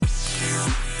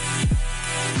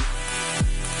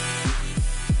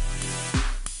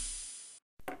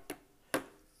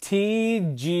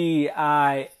TGIF.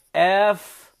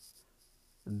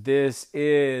 This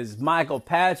is Michael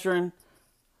Patron,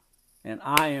 and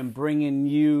I am bringing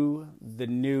you the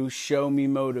new Show Me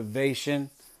Motivation.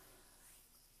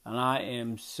 And I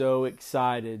am so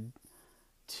excited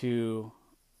to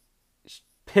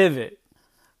pivot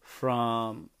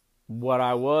from what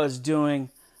I was doing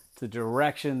to the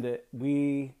direction that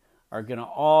we are going to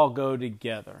all go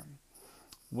together.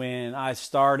 When I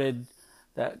started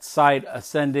that site,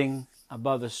 Ascending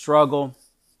Above the Struggle,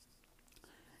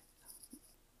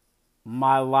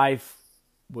 my life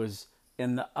was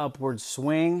in the upward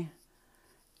swing,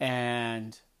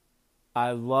 and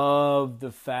I love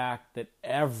the fact that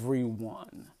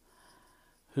everyone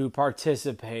who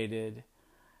participated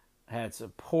had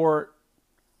support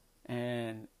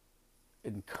and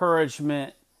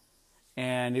encouragement,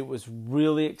 and it was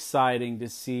really exciting to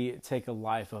see it take a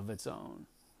life of its own.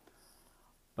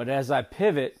 But as I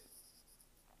pivot,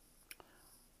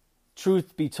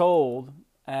 truth be told,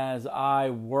 as I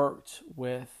worked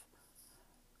with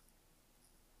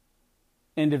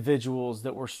individuals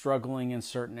that were struggling in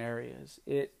certain areas,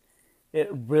 it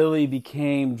really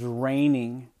became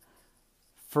draining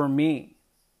for me.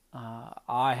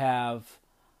 I have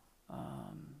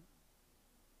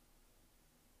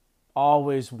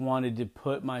always wanted to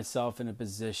put myself in a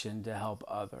position to help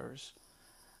others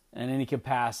in any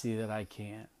capacity that I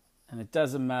can. And it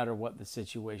doesn't matter what the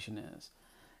situation is.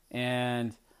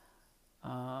 And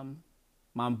I'm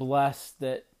blessed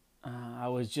that I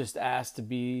was just asked to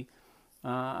be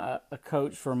a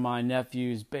coach for my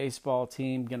nephew's baseball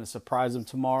team. Going to surprise him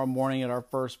tomorrow morning at our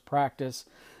first practice.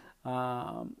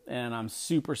 And I'm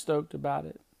super stoked about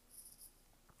it.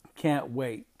 Can't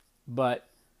wait. But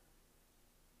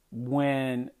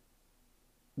when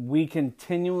we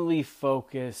continually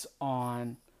focus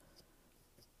on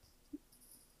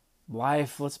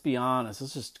life, let's be honest,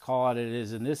 let's just call it it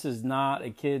is. And this is not a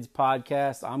kid's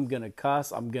podcast. I'm going to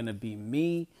cuss. I'm going to be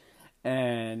me.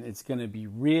 And it's going to be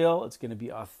real. It's going to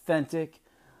be authentic.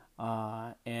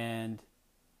 And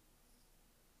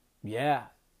yeah,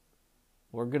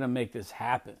 we're going to make this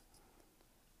happen.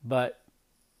 But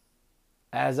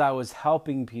as I was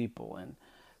helping people and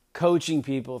coaching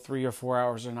people 3 or 4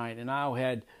 hours a night, and I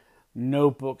had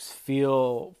notebooks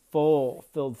filled full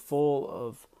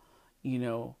of,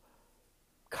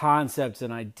 concepts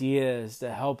and ideas to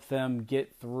help them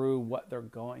get through what they're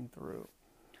going through.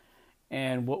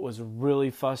 And what was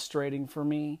really frustrating for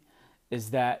me is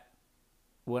that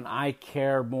when I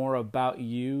care more about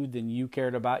you than you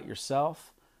cared about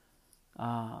yourself,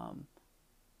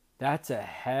 that's a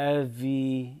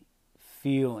heavy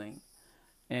feeling.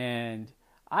 And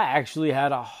I actually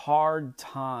had a hard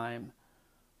time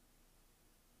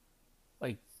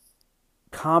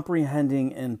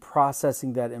comprehending and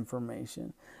processing that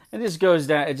information. It just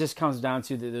comes down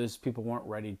to that those people weren't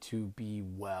ready to be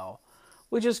well,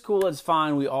 which is cool. It's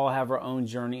fine. We all have our own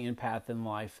journey and path in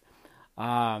life.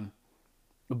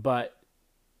 But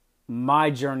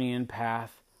my journey and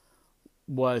path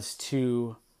was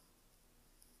to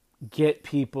get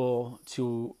people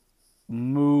to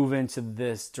move into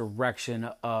this direction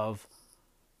of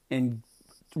and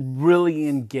really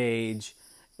engage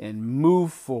and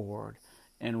move forward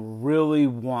and really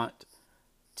want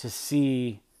to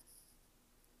see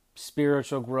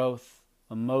spiritual growth,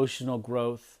 emotional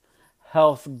growth,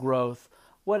 health growth,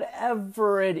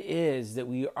 whatever it is that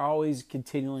we are always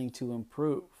continuing to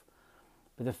improve.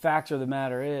 But the fact of the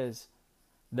matter is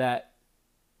that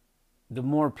the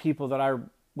more people that I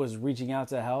was reaching out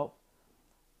to help,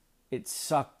 it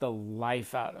sucked the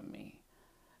life out of me,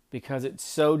 because it's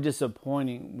so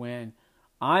disappointing when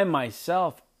I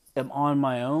myself am on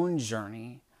my own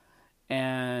journey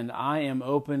and I am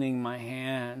opening my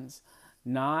hands,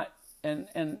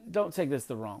 and don't take this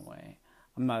the wrong way.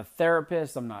 I'm not a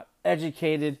therapist. I'm not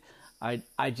educated. I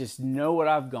just know what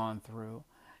I've gone through,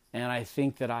 and I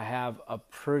think that I have a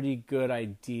pretty good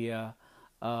idea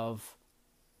of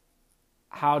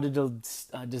how to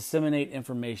disseminate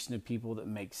information to people that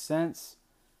makes sense,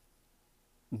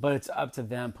 but it's up to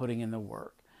them putting in the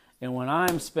work. And when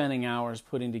I'm spending hours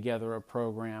putting together a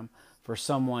program for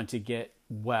someone to get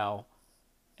well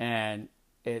and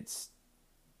it's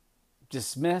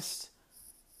dismissed,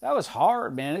 that was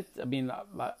hard, man.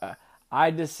 I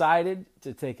decided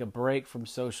to take a break from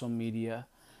social media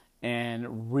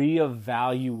and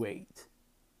reevaluate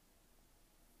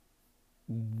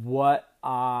what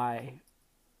I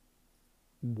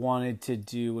wanted to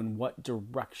do and what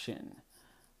direction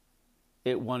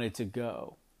it wanted to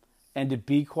go. And to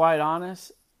be quite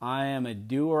honest, I am a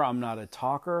doer. I'm not a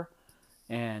talker.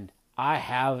 And I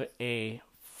have a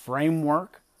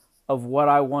framework of what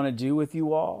I want to do with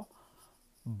you all,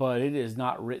 but it is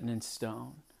not written in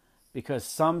stone. Because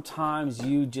sometimes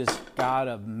you just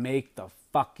gotta make the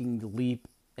fucking leap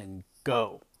and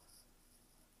go.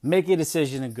 Make a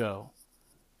decision and go.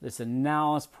 This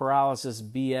analysis paralysis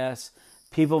BS,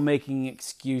 people making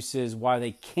excuses why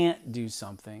they can't do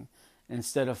something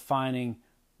instead of finding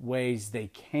ways they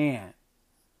can.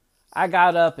 I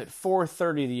got up at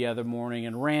 4:30 the other morning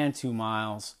and ran 2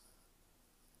 miles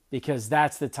because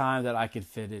that's the time that I could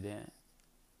fit it in.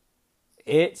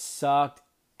 It sucked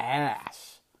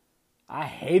ass. I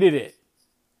hated it.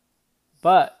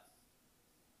 But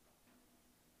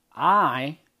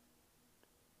I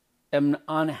am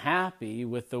unhappy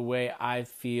with the way I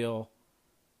feel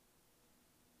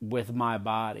with my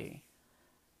body.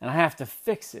 And I have to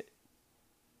fix it.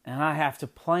 And I have to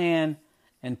plan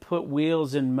and put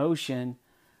wheels in motion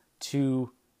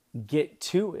to get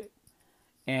to it.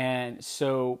 And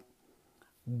so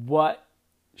what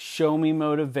Show Me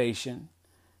Motivation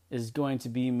is going to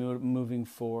be moving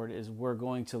forward is we're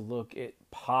going to look at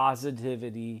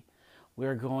positivity.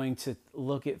 We're going to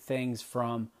look at things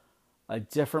from a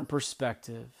different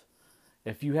perspective.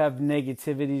 If you have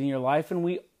negativity in your life, and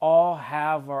we all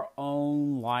have our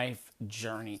own life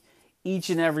journey. Each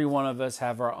and every one of us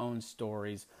have our own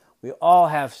stories. We all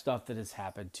have stuff that has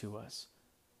happened to us.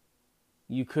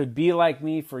 You could be like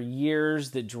me for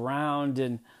years that drowned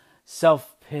in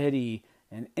self-pity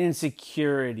and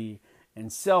insecurity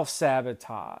and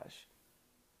self-sabotage.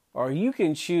 Or you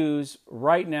can choose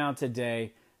right now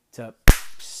today to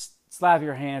slap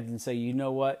your hands and say, you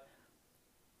know what?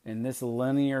 In this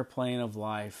linear plane of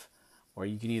life, where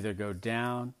you can either go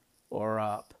down or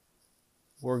up,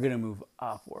 we're going to move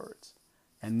upwards.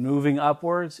 And moving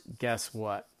upwards, guess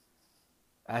what?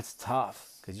 That's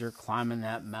tough because you're climbing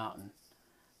that mountain.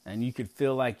 And you could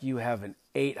feel like you have an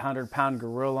 800-pound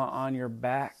gorilla on your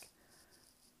back.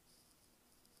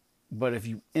 But if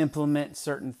you implement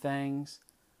certain things,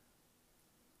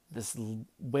 this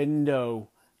window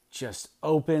just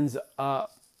opens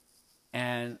up,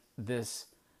 and this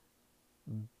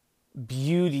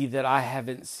beauty that I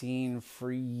haven't seen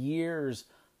for years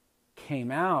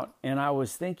came out. And I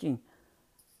was thinking,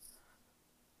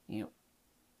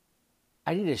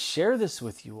 I need to share this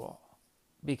with you all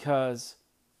because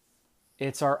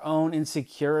it's our own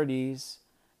insecurities.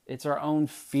 It's our own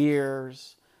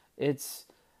fears. It's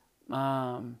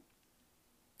our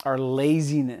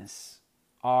laziness,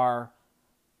 our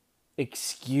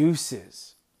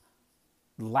excuses,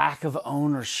 lack of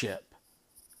ownership,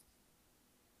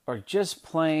 or just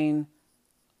plain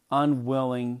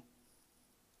unwilling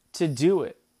to do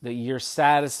it. That you're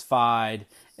satisfied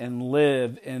and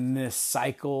live in this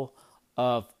cycle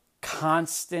of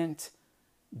constant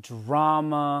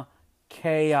drama,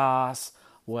 chaos,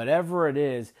 whatever it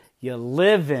is, you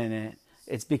live in it.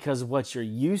 It's because of what you're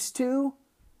used to,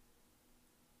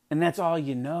 and that's all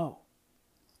you know.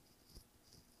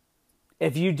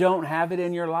 If you don't have it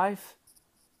in your life,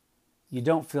 you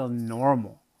don't feel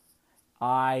normal.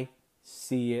 I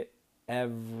see it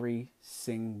every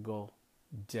single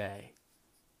day.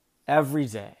 Every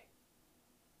day.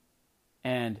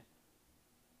 And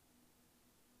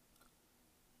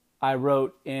I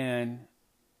wrote in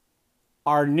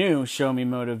our new Show Me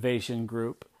Motivation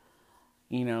group,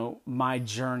 my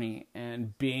journey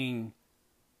and being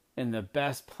in the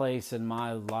best place in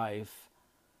my life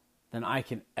than I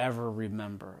can ever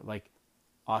remember. Like,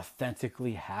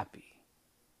 authentically happy.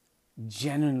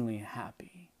 Genuinely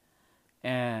happy.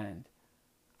 And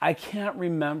I can't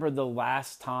remember the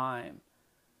last time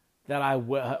that I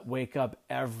wake up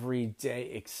every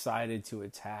day excited to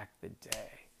attack the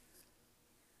day.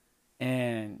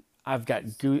 And I've got,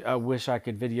 I wish I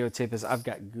could videotape this. I've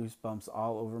got goosebumps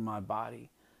all over my body.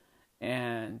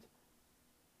 And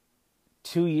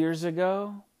 2 years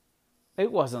ago,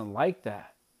 it wasn't like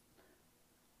that.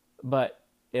 But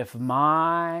if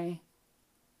my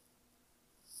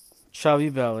chubby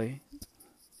belly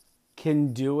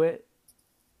can do it,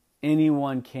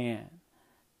 anyone can.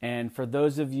 And for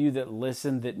those of you that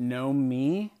listen that know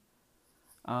me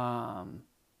and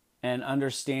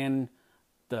understand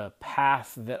the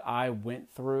path that I went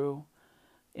through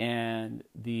and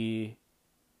the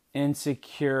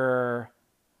insecure,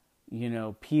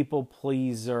 people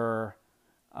pleaser,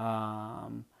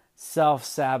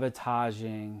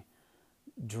 self-sabotaging,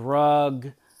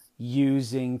 drug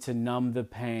using to numb the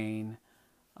pain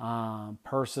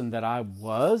person that I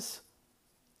was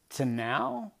to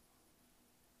now,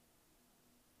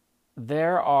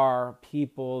 there are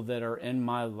people that are in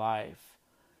my life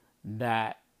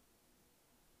that,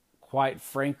 quite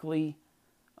frankly,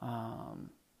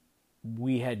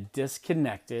 we had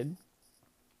disconnected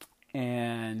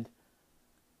And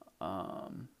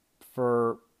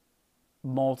for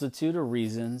multitude of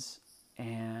reasons.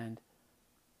 And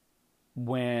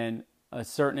when a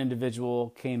certain individual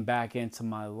came back into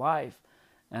my life,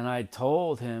 and I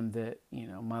told him that,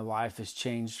 my life has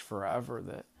changed forever,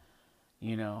 that,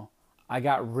 I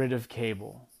got rid of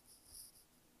cable,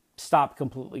 stopped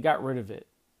completely, got rid of it.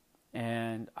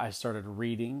 And I started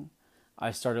reading.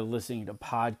 I started listening to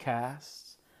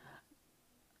podcasts.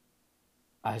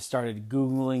 I started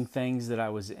Googling things that I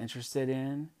was interested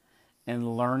in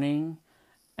and learning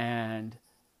and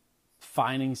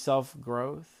finding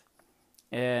self-growth.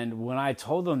 And when I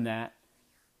told him that,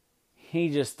 he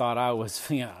just thought I was,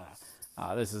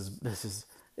 this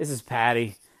is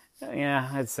Patty.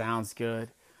 Yeah, it sounds good.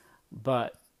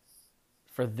 But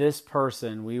for this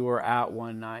person, we were out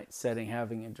one night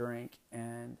having a drink,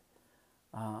 and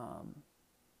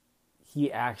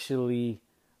he actually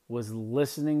was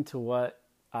listening to what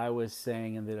I was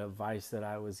saying and the advice that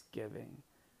I was giving.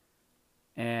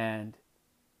 And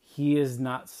he is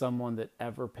not someone that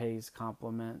ever pays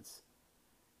compliments.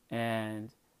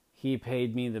 And he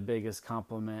paid me the biggest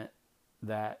compliment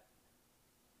that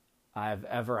I've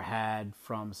ever had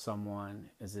from someone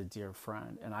as a dear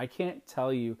friend. And I can't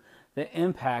tell you the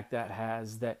impact that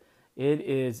has, that it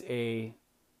is a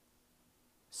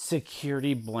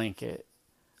security blanket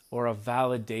or a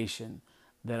validation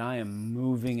that I am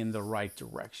moving in the right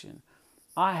direction.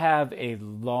 I have a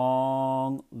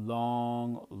long,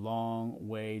 long, long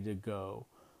way to go.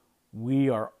 We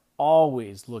are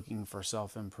always looking for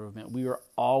self-improvement. We are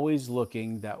always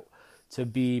looking to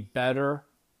be better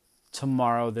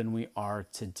tomorrow than we are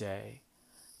today.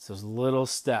 It's those little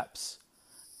steps.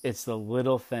 It's the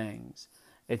little things.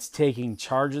 It's taking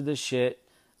charge of the shit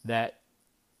that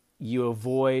you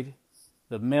avoid,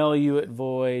 the mail you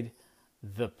avoid,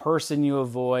 the person you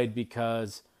avoid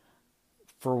because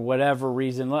for whatever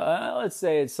reason, let's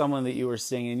say it's someone that you were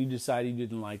seeing and you decided you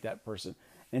didn't like that person.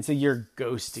 And so you're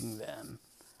ghosting them.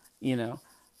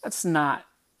 That's not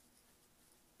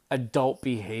adult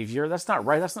behavior. That's not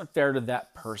right. That's not fair to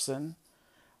that person.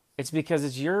 It's because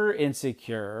it's you're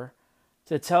insecure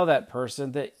to tell that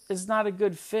person that it's not a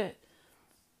good fit.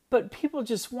 But people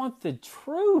just want the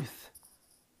truth.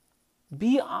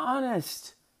 Be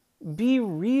honest. Be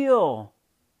real.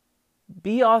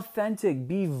 Be authentic.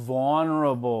 Be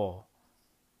vulnerable.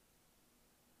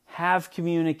 Have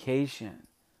communication.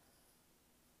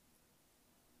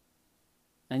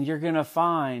 And you're going to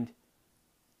find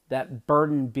that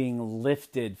burden being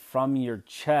lifted from your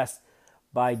chest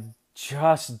by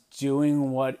just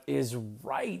doing what is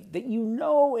right, that you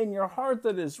know in your heart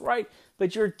that is right,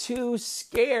 but you're too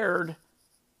scared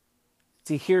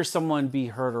to hear someone be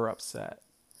hurt or upset.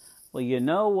 Well, you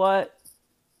know what?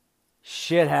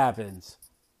 Shit happens.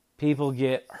 People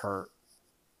get hurt.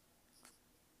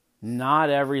 Not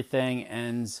everything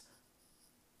ends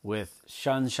with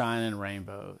sunshine and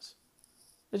rainbows.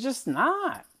 It's just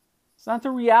not. It's not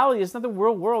the reality. It's not the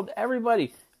real world.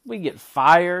 Everybody, we get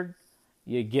fired.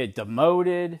 You get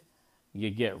demoted.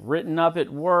 You get written up at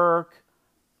work.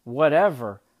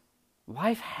 Whatever.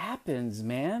 Life happens,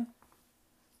 man.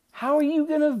 How are you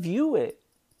going to view it?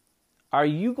 Are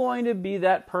you going to be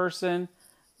that person,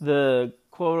 the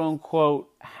quote-unquote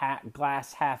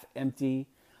glass half empty,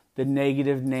 the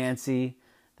negative Nancy,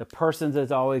 the person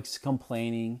that's always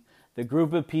complaining, the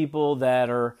group of people that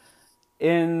are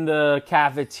in the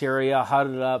cafeteria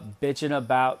huddled up, bitching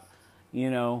about,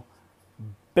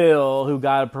 Bill who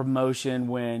got a promotion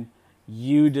when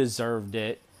you deserved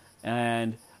it,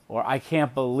 or I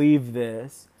can't believe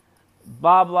this,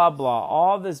 blah, blah, blah,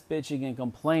 all this bitching and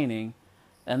complaining.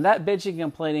 And that bitching and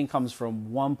complaining comes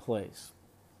from one place.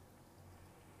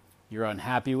 You're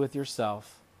unhappy with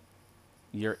yourself.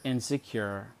 You're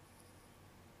insecure.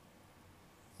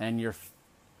 And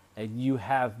you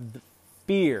have the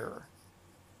fear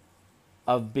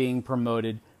of being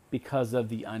promoted because of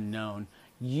the unknown.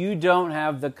 You don't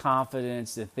have the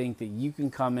confidence to think that you can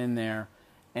come in there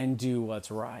and do what's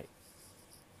right.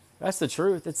 That's the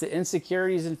truth. It's the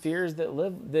insecurities and fears that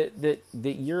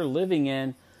you're living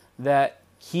in that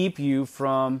keep you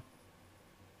from.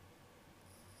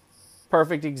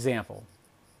 Perfect example.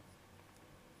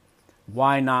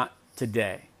 Why not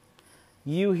today?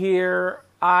 You hear,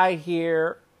 I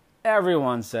hear,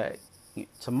 everyone say,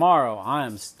 tomorrow I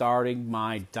am starting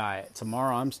my diet.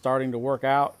 Tomorrow I'm starting to work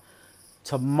out.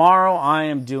 Tomorrow I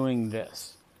am doing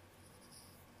this.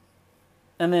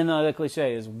 And then the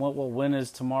cliche is, well, when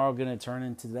is tomorrow going to turn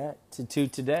into that? To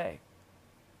today?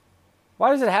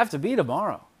 Why does it have to be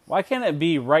tomorrow? Why can't it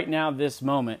be right now, this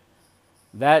moment?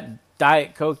 That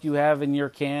Diet Coke you have in your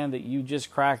can that you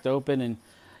just cracked open and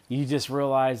you just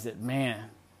realize that, man,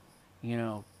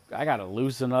 I got to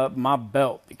loosen up my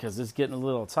belt because it's getting a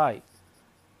little tight.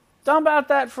 Dump out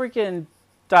that freaking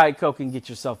Diet Coke and get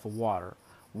yourself a water.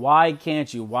 Why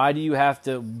can't you? Why do you have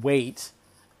to wait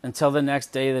until the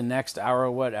next day, the next hour,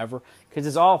 or whatever? Because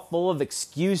it's all full of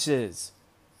excuses.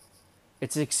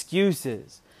 It's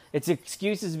excuses. It's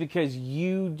excuses because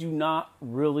you do not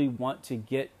really want to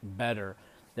get better.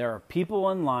 There are people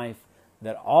in life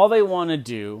that all they want to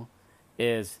do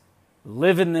is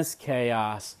live in this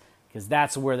chaos because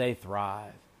that's where they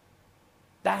thrive.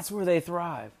 That's where they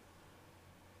thrive.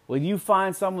 When you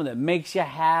find someone that makes you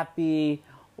happy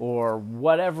or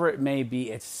whatever it may be,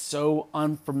 it's so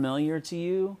unfamiliar to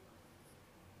you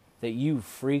that you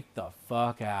freak the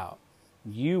fuck out.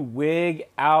 You wig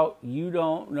out. You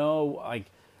don't know,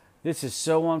 this is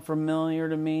so unfamiliar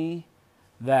to me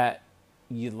that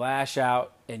you lash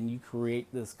out and you create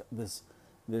this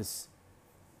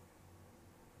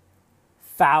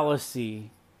fallacy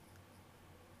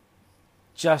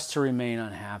just to remain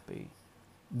unhappy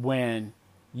when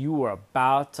you are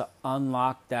about to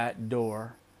unlock that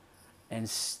door and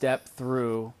step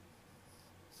through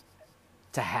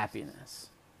to happiness.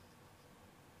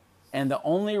 And the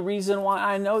only reason why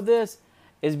I know this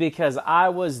is because I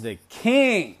was the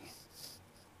king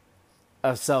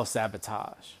of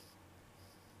self-sabotage.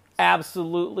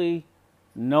 Absolutely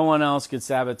no one else could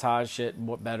sabotage shit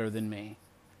better than me.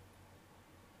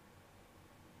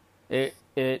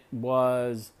 It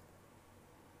was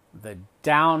the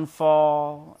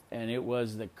downfall, and it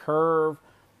was the curve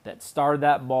that started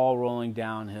that ball rolling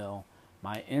downhill.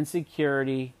 My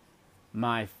insecurity,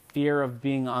 my fear of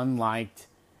being unliked,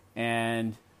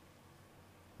 and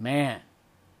man,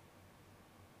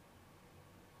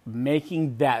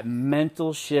 making that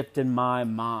mental shift in my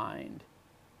mind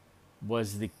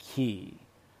was the key.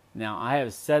 Now, I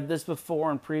have said this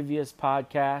before in previous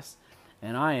podcasts,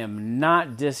 and I am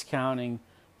not discounting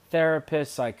therapists,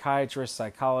 psychiatrists,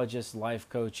 psychologists, life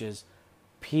coaches.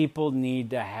 People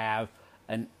need to have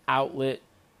an outlet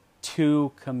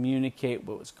to communicate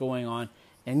what's going on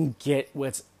and get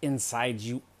what's inside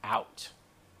you out.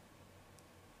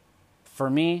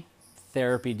 For me,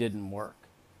 therapy didn't work.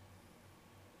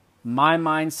 My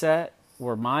mindset,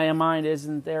 where my mind is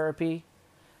in therapy,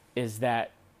 is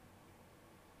that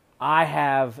I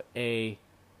have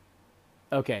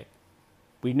okay,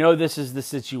 we know this is the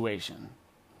situation.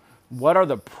 What are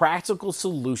the practical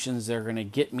solutions that are going to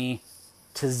get me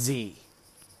to Z?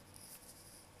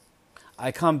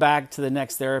 I come back to the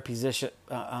next therapy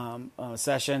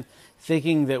session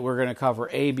thinking that we're going to cover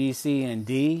A, B, C, and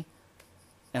D,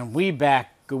 and we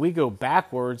go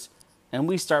backwards and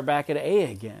we start back at A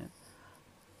again.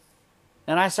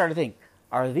 And I started to think,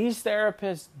 are these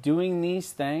therapists doing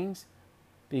these things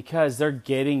because they're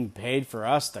getting paid for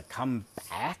us to come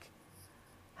back?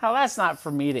 Hell, that's not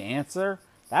for me to answer.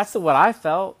 That's what I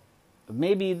felt.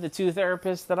 Maybe the two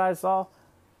therapists that I saw,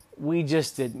 we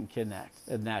just didn't connect,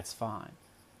 and that's fine.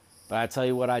 But I tell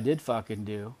you what I did fucking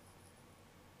do.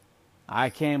 I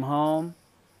came home.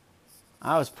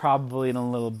 I was probably in a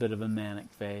little bit of a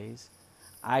manic phase.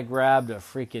 I grabbed a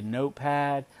freaking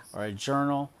notepad or a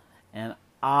journal, and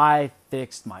I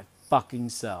fixed my fucking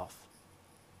self.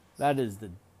 That is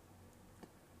the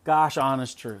gosh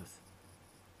honest truth.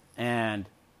 And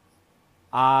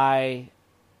I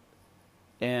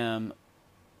am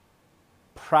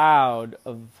proud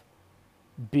of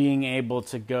being able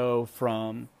to go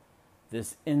from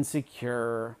this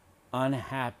insecure,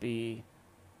 unhappy,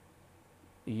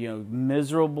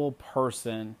 miserable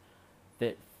person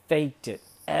that faked it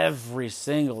every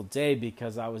single day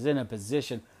because I was in a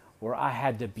position where I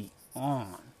had to be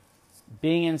on.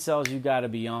 Being in sales, you got to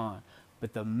be on.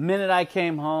 But the minute I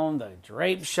came home, the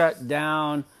drape shut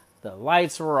down, the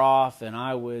lights were off, and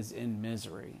I was in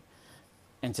misery.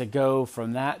 And to go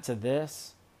from that to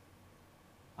this,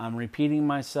 I'm repeating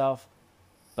myself.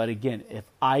 But again, if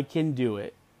I can do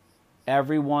it,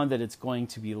 everyone that is going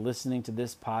to be listening to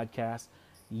this podcast,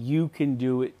 you can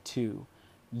do it too.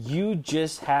 You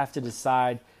just have to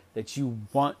decide that you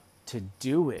want to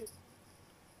do it.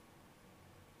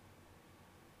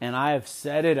 And I have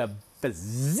said it a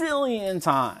bazillion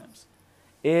times.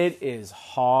 It is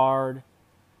hard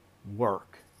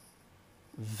work.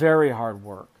 Very hard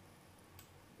work.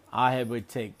 I would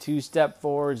take 2 steps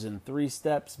forwards and 3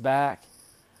 steps back.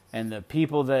 And the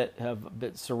people that have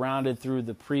been surrounded through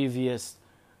the previous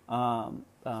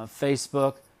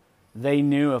Facebook, they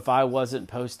knew if I wasn't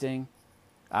posting,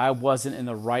 I wasn't in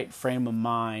the right frame of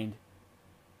mind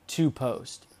to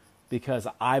post. Because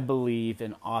I believe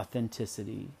in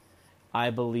authenticity. I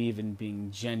believe in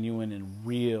being genuine and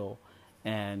real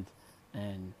and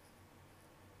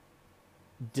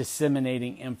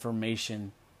disseminating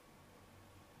information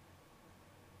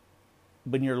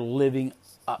when you're living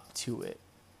up to it.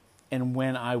 And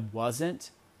when I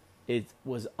wasn't, it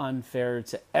was unfair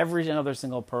to every other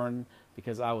single person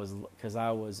because I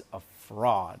was a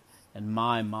fraud in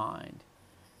my mind.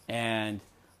 And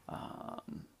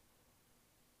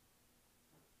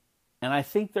I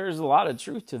think there's a lot of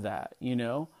truth to that, you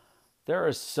know. There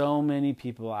are so many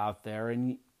people out there,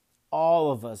 and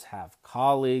all of us have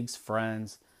colleagues,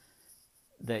 friends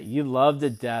that you love to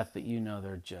death, but you know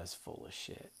they're just full of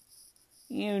shit.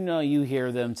 You know, you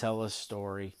hear them tell a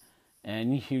story,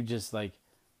 and you just like,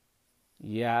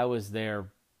 yeah, I was there,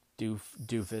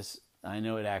 doofus. I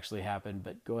know it actually happened,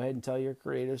 but go ahead and tell your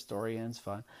creative story, and it's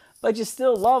fun. But you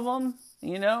still love them,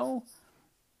 you know.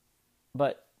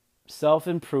 But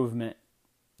self-improvement,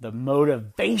 the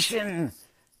motivation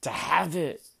to have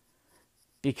it,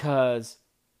 because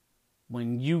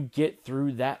when you get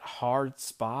through that hard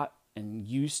spot and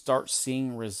you start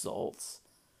seeing results,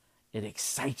 it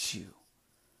excites you.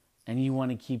 And you want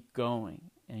to keep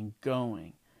going and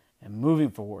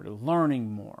moving forward and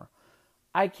learning more.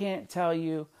 I can't tell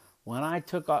you, when I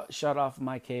shut off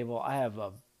my cable, I have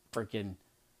a freaking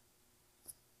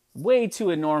way too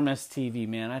enormous TV,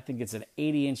 man. I think it's an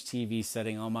 80-inch TV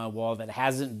sitting on my wall that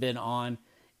hasn't been on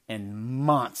in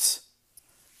months.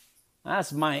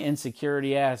 That's my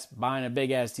insecurity ass buying a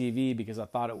big ass TV because I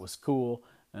thought it was cool.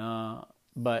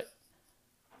 But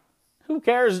who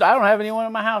cares? I don't have anyone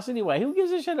in my house anyway. Who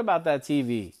gives a shit about that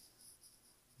TV?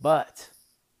 But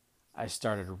I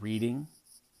started reading.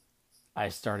 I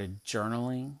started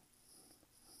journaling.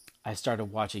 I started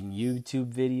watching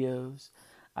YouTube videos.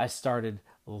 I started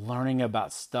learning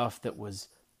about stuff that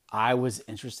I was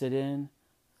interested in.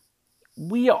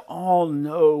 We all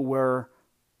know where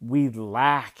we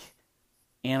lack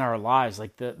in our lives.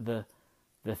 Like the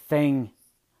thing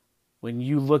when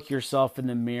you look yourself in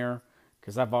the mirror,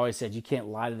 because I've always said you can't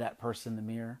lie to that person in the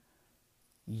mirror.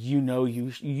 You know,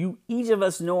 you each of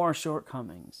us know our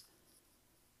shortcomings.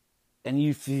 And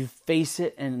if you face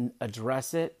it and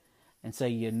address it and say,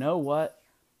 you know what?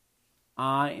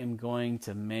 I am going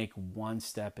to make one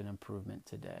step in improvement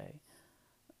today.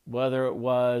 Whether it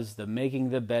was the making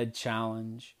the bed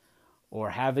challenge or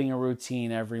having a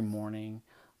routine every morning,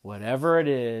 whatever it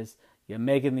is, you're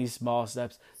making these small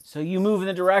steps. So you move in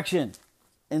the direction.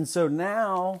 And so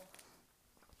now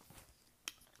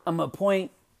I'm at a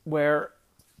point where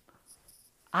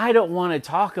I don't want to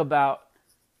talk about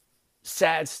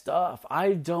sad stuff.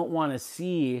 I don't want to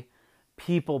see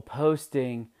people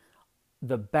posting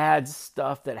the bad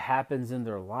stuff that happens in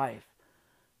their life,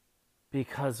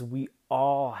 because we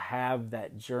all have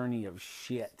that journey of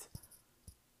shit.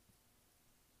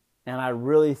 And I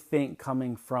really think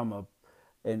coming from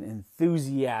an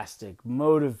enthusiastic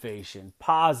motivation,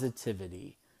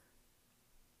 positivity,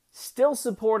 still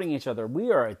supporting each other.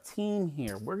 We are a team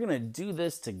here. We're going to do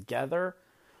this together.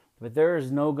 But there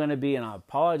is no going to be, and I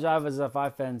apologize if I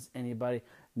offend anybody,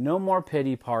 no more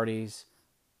pity parties.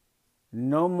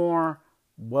 No more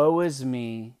woe is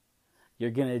me.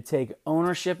 You're going to take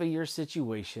ownership of your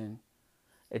situation.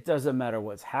 It doesn't matter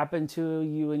what's happened to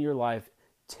you in your life.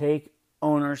 Take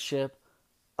ownership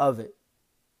of it.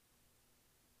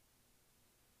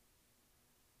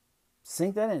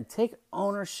 Sink that in. Take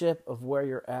ownership of where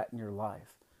you're at in your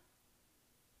life.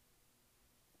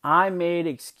 I made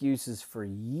excuses for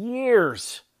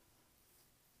years.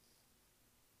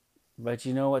 But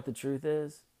you know what the truth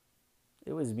is?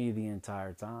 It was me the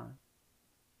entire time.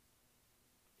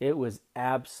 It was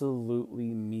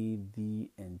absolutely me the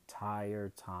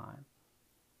entire time.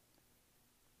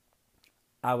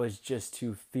 I was just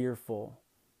too fearful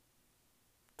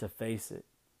to face it.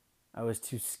 I was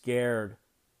too scared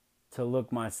to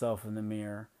look myself in the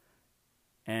mirror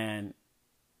and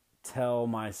tell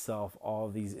myself all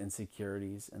these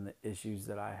insecurities and the issues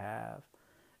that I have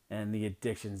and the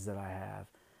addictions that I have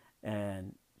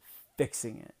and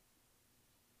fixing it.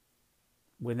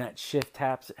 When that shift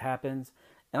happens,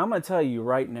 and I'm going to tell you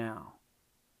right now,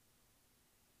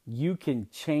 you can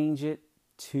change it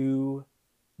today.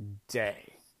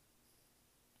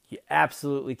 You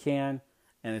absolutely can,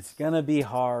 and it's going to be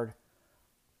hard,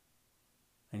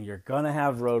 and you're going to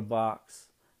have roadblocks.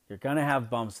 You're going to have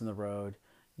bumps in the road.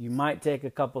 You might take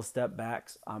a couple step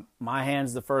backs. My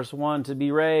hand's the first one to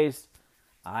be raised.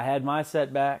 I had my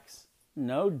setbacks.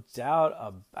 No doubt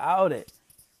about it.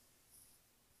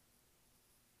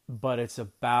 But it's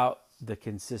about the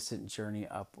consistent journey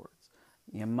upwards.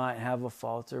 You might have a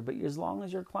falter, but as long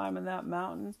as you're climbing that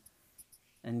mountain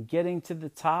and getting to the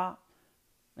top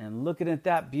and looking at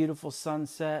that beautiful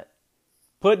sunset,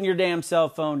 putting your damn cell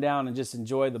phone down and just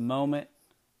enjoy the moment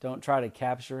Don't try to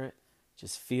capture it.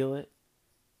 Just feel it.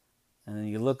 And then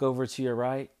you look over to your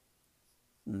right,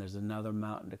 and there's another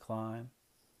mountain to climb.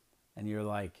 And you're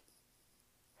like,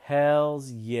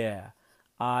 hells yeah,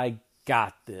 I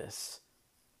got this.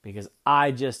 Because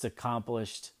I just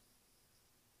accomplished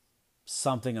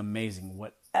something amazing,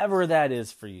 whatever that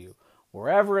is for you,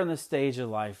 wherever in the stage of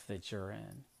life that you're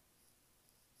in.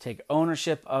 Take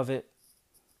ownership of it.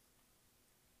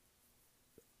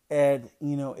 And,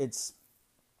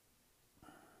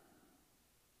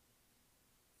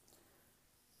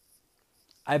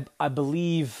 I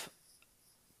believe,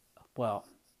 well,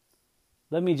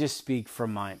 let me just speak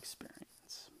from my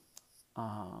experience.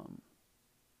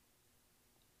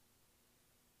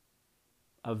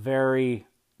 A very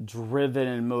driven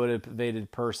and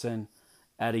motivated person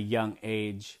at a young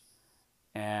age,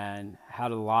 and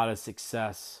had a lot of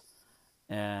success,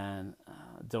 and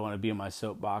don't want to be in my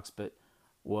soapbox, but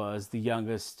was the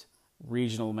youngest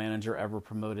regional manager ever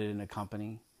promoted in a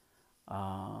company.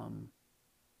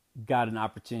 Got an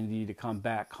opportunity to come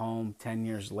back home 10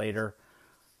 years later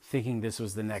thinking this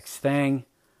was the next thing.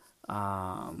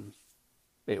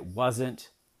 It wasn't,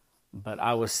 but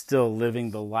I was still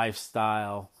living the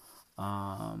lifestyle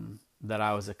that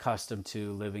I was accustomed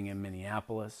to living in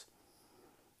Minneapolis.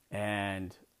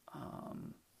 And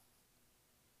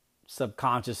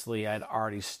subconsciously, I'd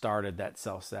already started that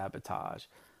self-sabotage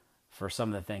for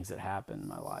some of the things that happened in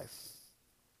my life.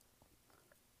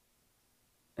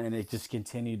 And it just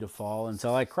continued to fall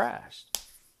until I crashed.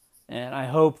 And I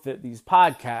hope that these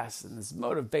podcasts and this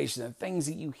motivation and things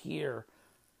that you hear,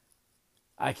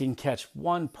 I can catch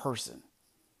one person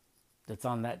that's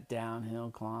on that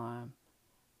downhill climb,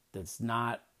 that's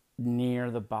not near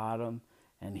the bottom,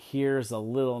 and hears a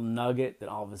little nugget, that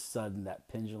all of a sudden that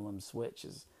pendulum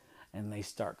switches and they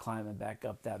start climbing back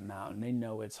up that mountain. They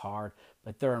know it's hard,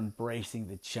 but they're embracing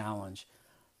the challenge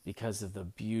because of the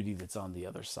beauty that's on the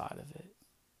other side of it.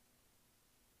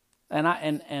 And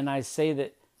I say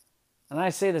that, and I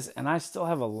say this, and I still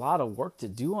have a lot of work to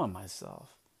do on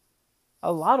myself.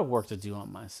 A lot of work to do on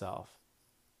myself,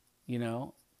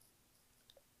 and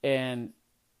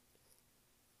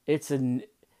it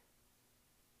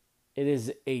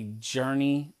is a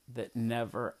journey that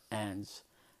never ends,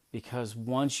 because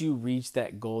once you reach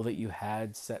that goal that you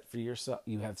have set for yourself,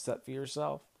 you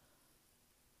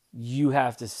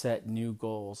have to set new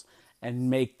goals and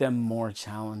make them more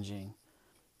challenging,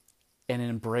 and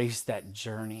embrace that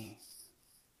journey.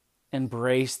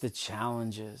 Embrace the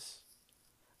challenges.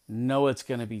 Know it's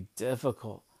going to be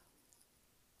difficult,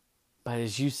 but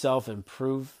as you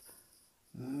self-improve,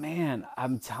 man,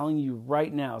 I'm telling you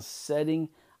right now, sitting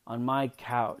on my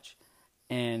couch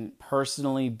and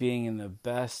personally being in the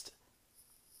best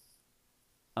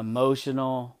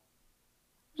emotional,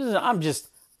 I'm just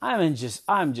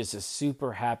a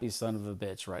super happy son of a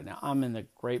bitch right now. I'm in a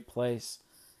great place,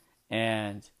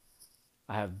 and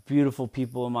I have beautiful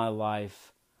people in my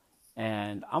life.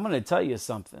 And I'm going to tell you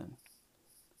something.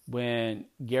 When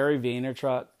Gary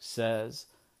Vaynerchuk says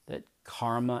that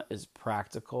karma is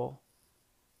practical,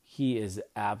 he is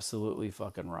absolutely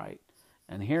fucking right.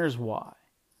 And here's why.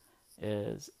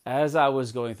 Is as I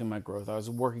was going through my growth, I was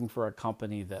working for a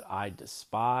company that I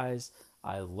despised,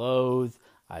 I loathed,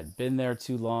 I'd been there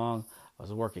too long. I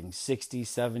was working 60,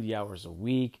 70 hours a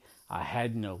week. I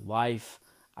had no life.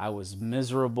 I was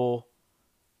miserable.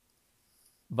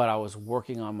 But I was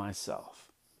working on myself.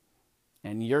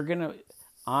 And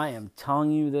I am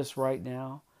telling you this right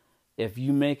now. If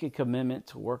you make a commitment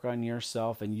to work on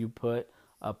yourself and you put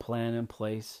a plan in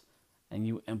place and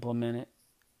you implement it,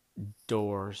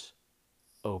 doors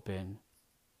open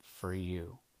for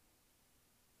you.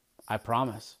 I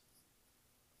promise.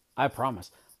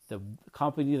 The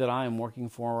company that I am working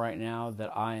for right now,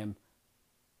 that I am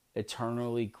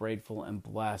eternally grateful and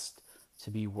blessed to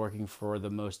be working for,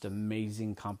 the most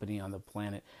amazing company on the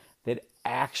planet that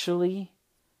actually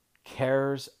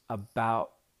cares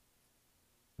about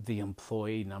the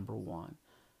employee, number one,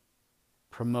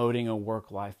 promoting a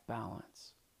work-life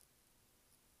balance,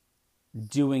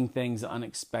 doing things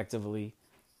unexpectedly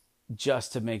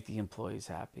just to make the employees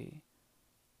happy,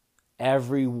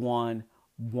 everyone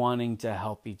wanting to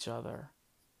help each other,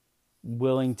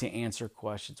 willing to answer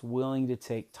questions, willing to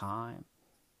take time.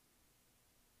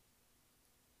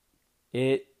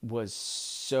 It was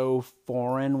so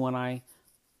foreign when I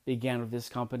began with this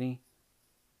company,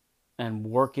 and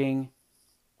working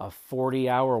a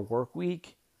 40-hour work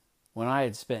week when I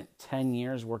had spent 10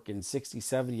 years working 60,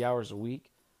 70 hours a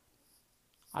week.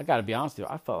 I got to be honest with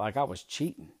you, I felt like I was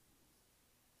cheating.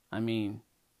 I mean,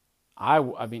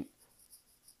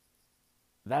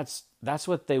 that's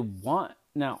what they want.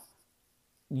 Now,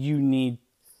 you need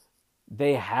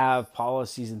they have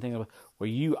policies and things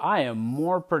where I am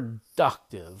more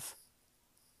productive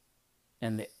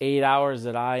in the 8 hours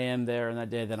that I am there in that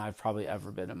day than I've probably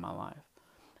ever been in my life.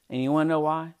 And you want to know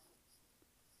why?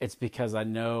 It's because I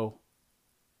know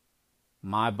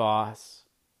my boss,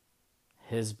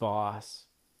 his boss,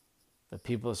 the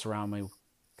people that surround me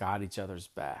got each other's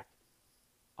back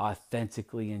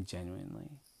authentically and genuinely.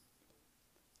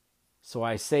 So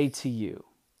I say to you,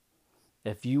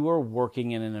 if you are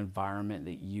working in an environment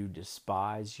that you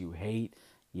despise, you hate,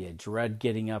 you dread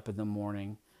getting up in the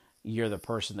morning, you're the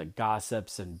person that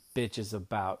gossips and bitches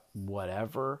about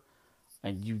whatever,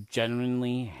 and you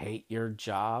genuinely hate your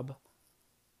job,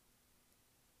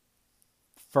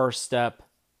 first step,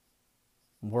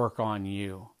 work on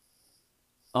you.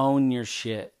 Own your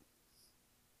shit.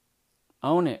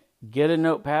 Own it. Get a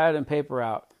notepad and paper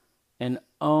out and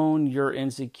own your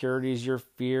insecurities, your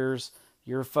fears,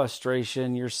 your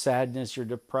frustration, your sadness, your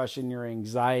depression, your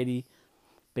anxiety,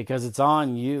 because it's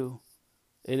on you.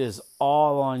 It is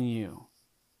all on you.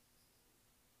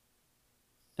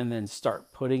 And then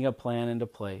start putting a plan into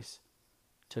place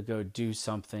to go do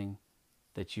something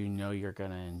that you know you're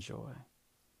going to enjoy.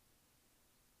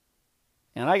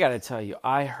 And I got to tell you,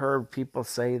 I heard people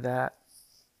say that.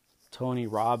 Tony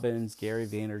Robbins, Gary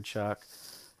Vaynerchuk,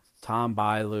 Tom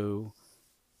Bilyeu.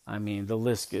 I mean, the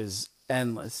list is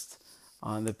endless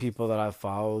on the people that I've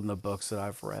followed and the books that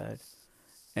I've read.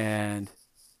 And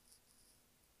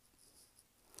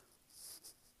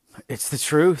it's the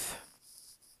truth.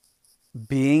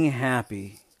 Being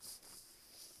happy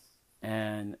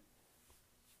and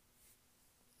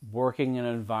working in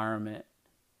an environment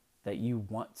that you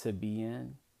want to be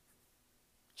in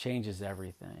changes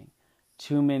everything.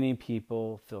 Too many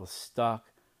people feel stuck.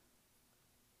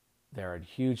 They're in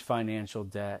huge financial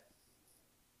debt.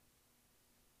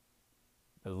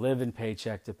 They're living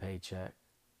paycheck to paycheck.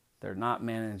 They're not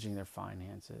managing their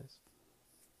finances.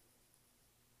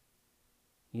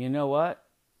 You know what?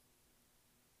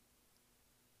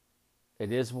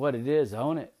 It is what it is.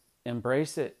 Own it.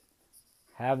 Embrace it.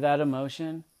 Have that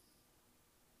emotion.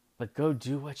 But go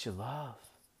do what you love.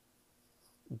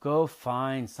 Go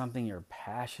find something you're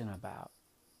passionate about.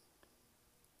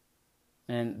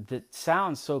 And that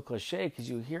sounds so cliche because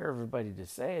you hear everybody to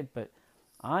say it, but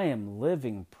I am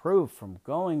living proof from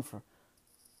going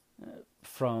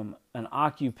from an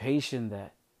occupation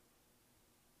that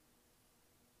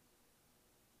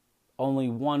only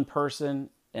one person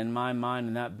in my mind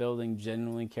in that building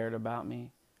genuinely cared about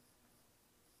me,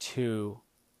 to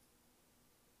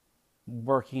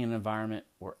working in an environment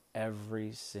where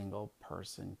every single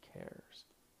person cares.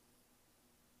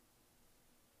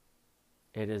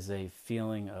 It is a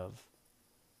feeling of,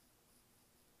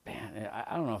 man,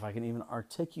 I don't know if I can even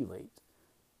articulate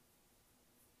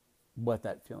what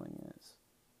that feeling is.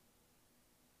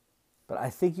 But I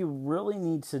think you really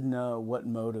need to know what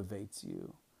motivates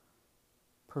you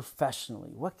professionally.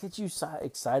 What gets you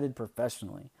excited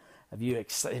professionally? Have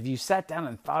you sat down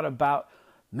and thought about,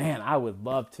 man, I would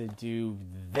love to do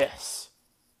this?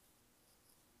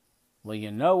 Well,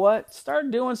 you know what? Start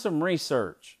doing some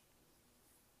research.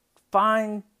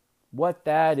 Find what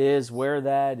that is, where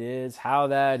that is, how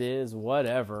that is,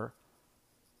 whatever.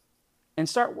 And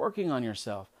start working on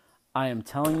yourself. I am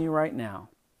telling you right now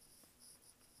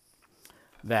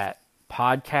that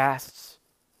podcasts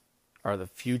are the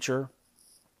future.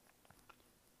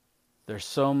 There's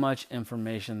so much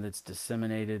information that's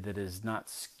disseminated that is not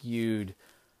skewed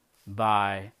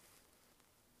by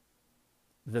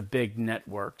the big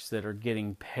networks that are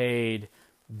getting paid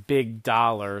big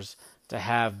dollars to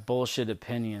have bullshit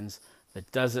opinions that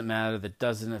doesn't matter, that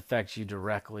doesn't affect you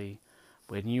directly.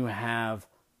 When you have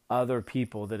other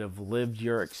people that have lived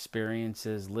your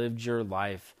experiences, lived your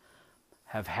life,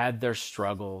 have had their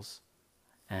struggles,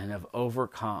 and have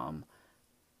overcome,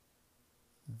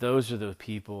 those are the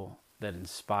people that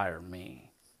inspire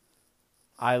me.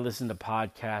 I listen to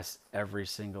podcasts every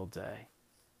single day.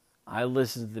 I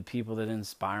listen to the people that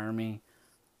inspire me.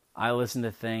 I listen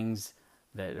to things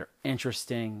that are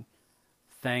interesting,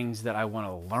 things that I want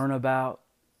to learn about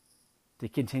to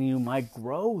continue my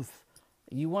growth.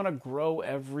 You want to grow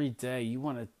every day. You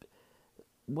want to,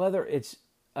 whether it's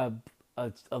a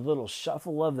little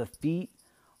shuffle of the feet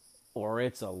or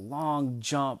it's a long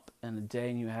jump in a day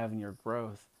and you have in your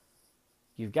growth,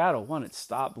 you've got to want to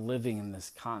stop living in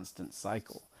this constant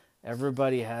cycle.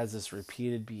 Everybody has this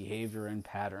repeated behavior and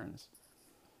patterns.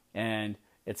 And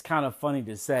it's kind of funny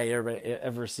to say, everybody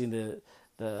ever seen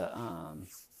the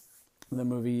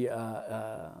movie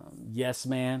Yes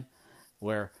Man,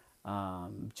 where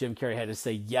Jim Carrey had to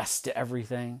say yes to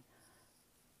everything?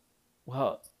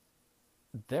 Well,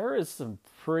 there is some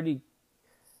pretty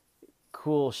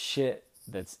cool shit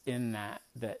that's in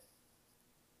that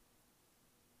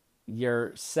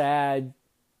you're sad,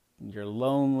 you're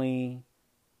lonely,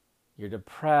 you're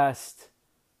depressed,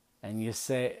 and you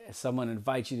say, someone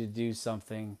invites you to do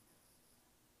something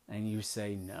and you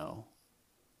say no.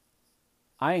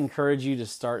 I encourage you to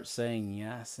start saying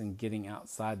yes and getting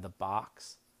outside the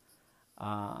box.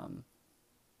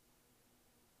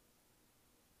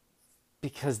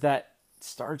 Because that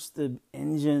starts the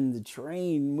engine, the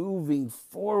train moving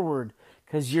forward,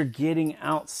 because you're getting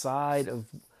outside of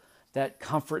that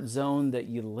comfort zone that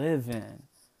you live in.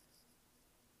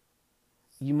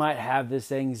 You might have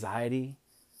this anxiety.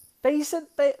 Face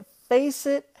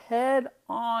it head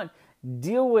on.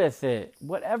 Deal with it.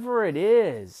 Whatever it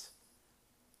is.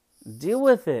 Deal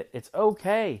with it. It's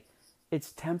okay.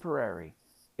 It's temporary.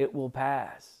 It will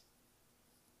pass.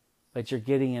 But you're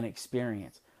getting an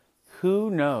experience.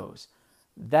 Who knows?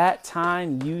 That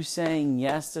time you saying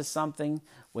yes to something,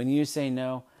 when you say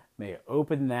no, may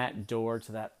open that door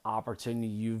to that opportunity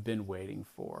you've been waiting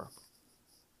for.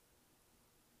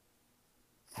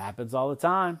 Happens all the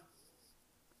time.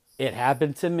 It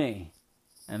happened to me.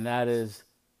 And that is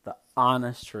the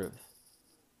honest truth.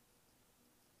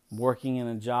 Working in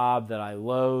a job that I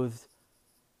loathed,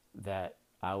 that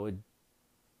I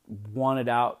wanted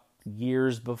out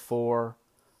years before,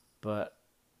 but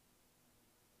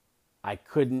I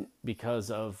couldn't because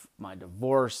of my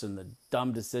divorce and the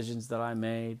dumb decisions that I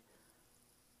made.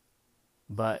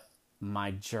 But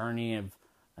my journey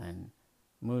and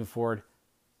moving forward,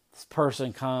 this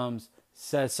person comes,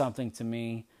 says something to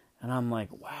me, and I'm like,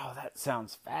 wow, that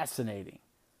sounds fascinating.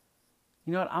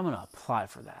 You know what? I'm going to apply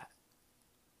for that.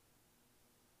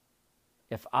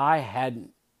 If I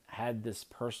hadn't had this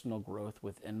personal growth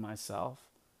within myself,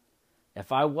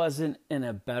 if I wasn't in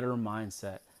a better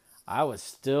mindset, I was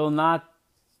still not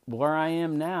where I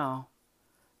am now,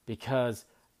 because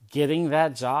getting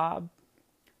that job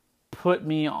put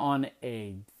me on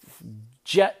a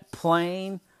jet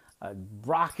plane, a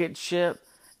rocket ship,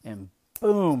 and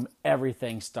boom,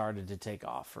 everything started to take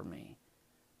off for me.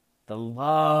 The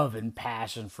love and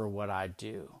passion for what I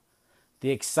do, the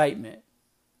excitement.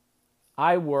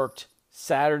 I worked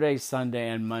Saturday, Sunday,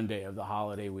 and Monday of the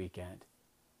holiday weekend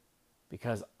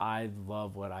because I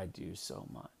love what I do so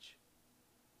much.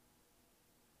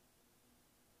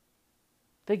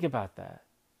 Think about that.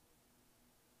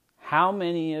 How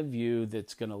many of you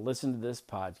that's going to listen to this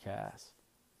podcast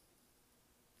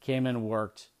came and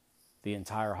worked the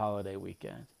entire holiday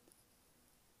weekend?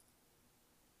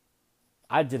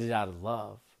 I did it out of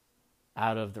love,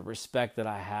 out of the respect that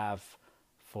I have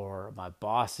for my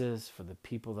bosses, for the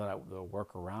people that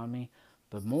work around me.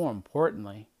 But more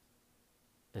importantly,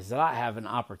 is that I have an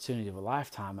opportunity of a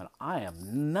lifetime, and I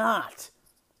am not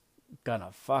going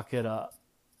to fuck it up.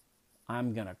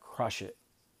 I'm going to crush it.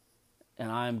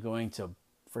 And I'm going to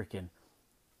freaking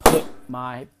put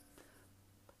my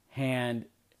hand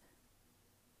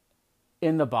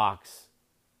in the box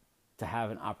to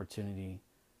have an opportunity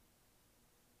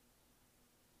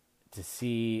to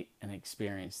see and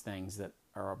experience things that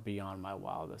are beyond my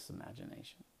wildest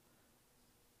imagination.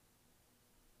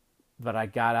 But I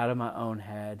got out of my own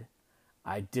head.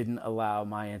 I didn't allow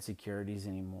my insecurities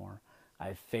anymore.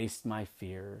 I faced my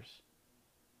fears.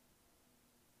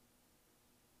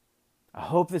 I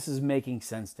hope this is making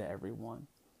sense to everyone.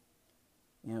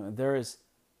 You know,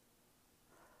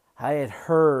 I had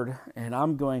heard, and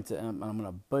I'm going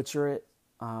to butcher it,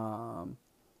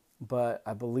 but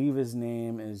I believe his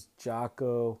name is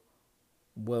Jocko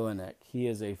Willenick. He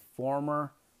is a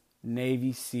former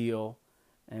Navy SEAL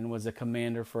and was a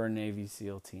commander for a Navy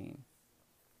SEAL team.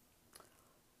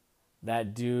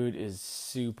 That dude is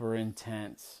super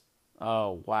intense.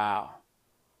 Oh, wow.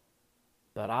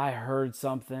 But I heard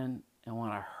something, and when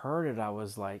I heard it, I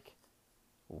was like,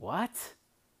 what?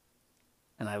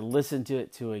 And I listened to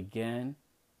it again,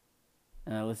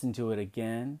 and I listened to it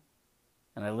again,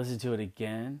 and I listened to it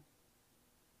again,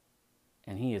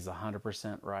 and he is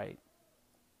 100% right.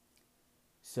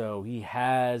 So he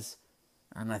has,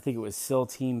 and I think it was SEAL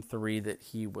Team 3 that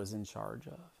he was in charge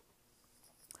of.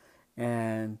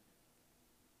 And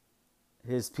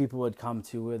his people would come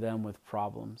to them with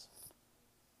problems.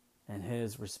 And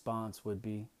his response would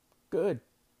be, good.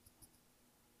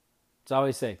 It's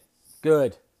always say,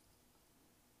 good.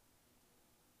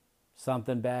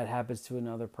 Something bad happens to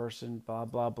another person, blah,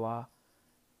 blah, blah.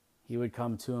 He would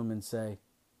come to him and say,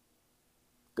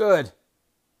 good.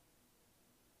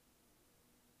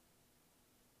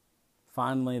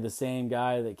 Finally, the same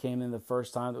guy that came in the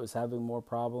first time that was having more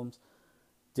problems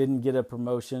didn't get a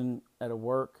promotion at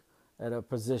a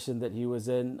position that he was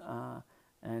in,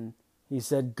 and he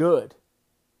said, good.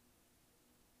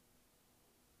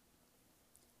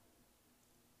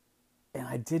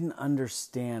 I didn't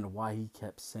understand why he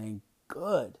kept saying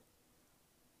good.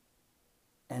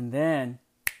 And then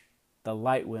the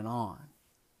light went on.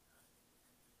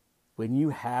 When you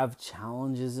have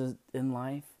challenges in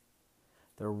life,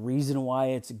 the reason why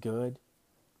it's good,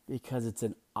 because it's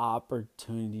an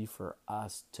opportunity for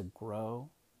us to grow.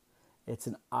 It's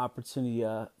an opportunity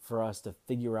for us to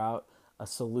figure out a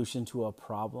solution to a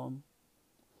problem.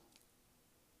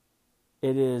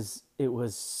 It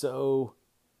was so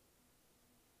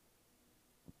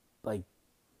like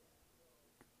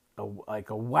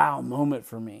a wow moment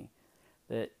for me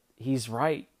that he's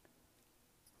right.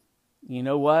 You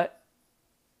know what?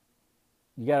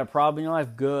 You got a problem in your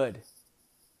life? Good.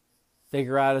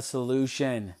 Figure out a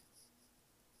solution.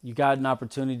 You got an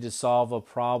opportunity to solve a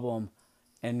problem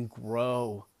and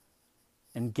grow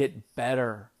and get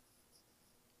better.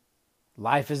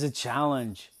 Life is a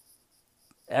challenge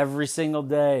every single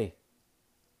day.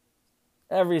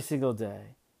 Every single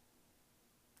day.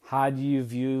 How do you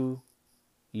view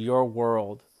your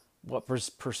world? What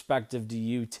perspective do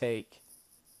you take?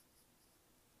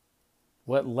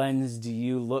 What lens do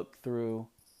you look through?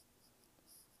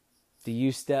 Do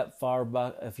you step far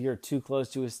back? If you're too close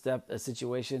to a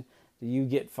situation, do you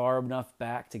get far enough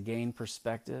back to gain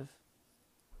perspective?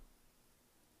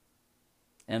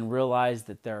 And realize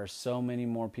that there are so many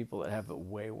more people that have it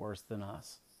way worse than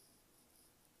us.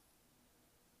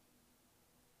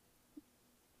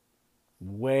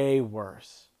 Way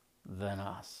worse than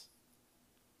us.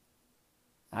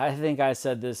 I think I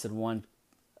said this in one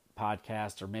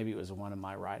podcast, or maybe it was one of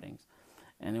my writings.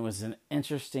 And it was an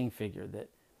interesting figure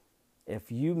that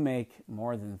if you make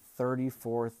more than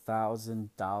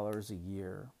 $34,000 a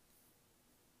year,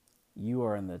 you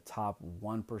are in the top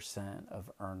 1% of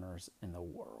earners in the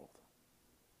world.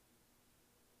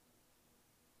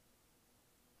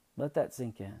 Let that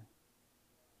sink in.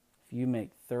 If you make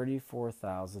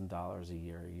 $34,000 a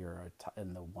year, you're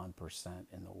in the 1%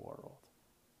 in the world.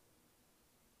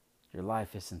 Your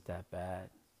life isn't that bad.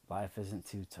 Life isn't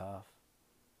too tough.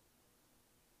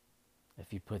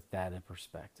 If you put that in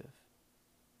perspective.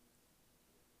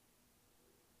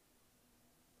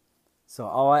 So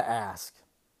all I ask,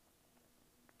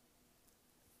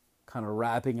 kind of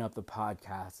wrapping up the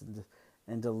podcast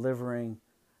and delivering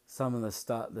some of the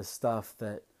stuff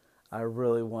that I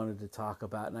really wanted to talk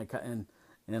about,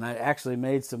 and I actually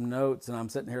made some notes, and I'm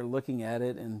sitting here looking at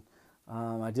it, and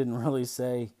I didn't really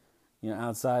say,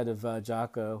 outside of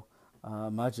Jocko,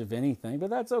 much of anything, but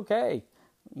that's okay.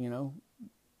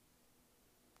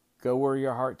 Go where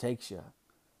your heart takes you,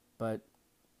 but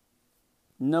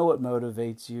know what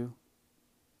motivates you.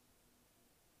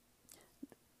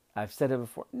 I've said it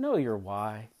before. Know your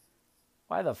why.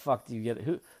 Why the fuck do you get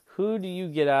who do you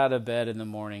get out of bed in the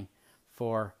morning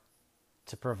to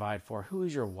provide for? Who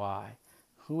is your why?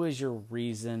 Who is your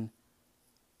reason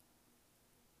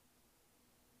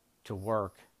to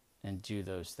work and do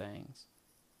those things?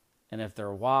 And if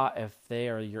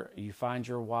you find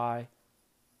your why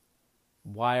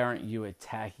aren't you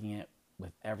attacking it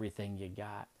with everything you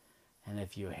got? And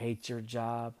if you hate your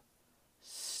job,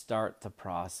 start the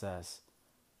process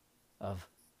of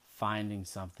finding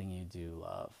something you do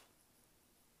love.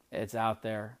 It's out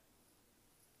there.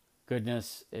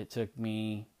 Goodness, it took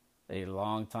me a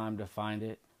long time to find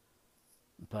it.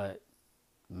 But,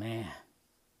 man,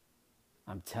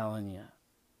 I'm telling you,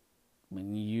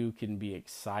 when you can be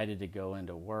excited to go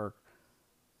into work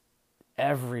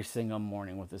every single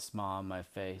morning with a smile on my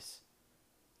face,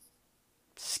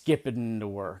 skipping into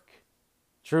work,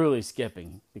 truly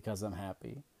skipping because I'm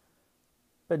happy.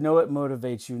 But know it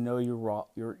motivates you. Know your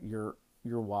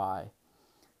why,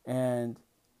 and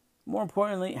more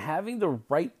importantly, having the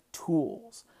right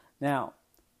tools. Now,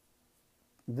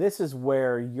 this is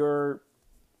where your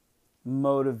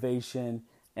motivation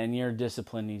and your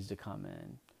discipline needs to come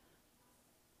in.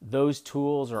 Those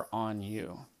tools are on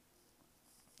you.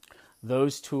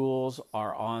 Those tools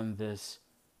are on this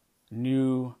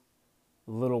new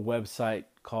little website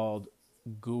called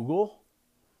Google.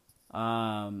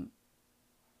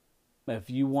 If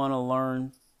you want to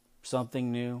learn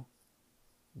something new,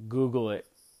 Google it.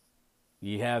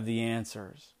 You have the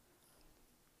answers.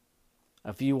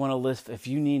 If you want to if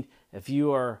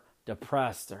you are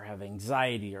depressed or have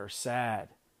anxiety or sad,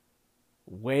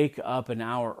 wake up an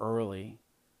hour early,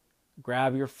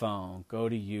 grab your phone, go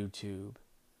to YouTube,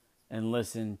 and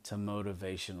listen to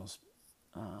motivational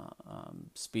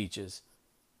speeches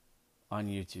on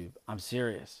YouTube. I'm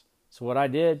serious. So what I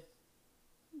did,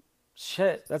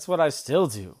 that's what I still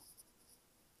do.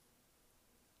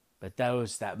 But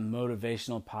that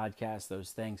motivational podcast,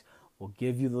 those things will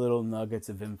give you little nuggets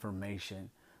of information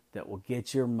that will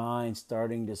get your mind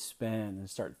starting to spin and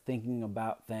start thinking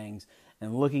about things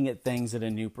and looking at things at a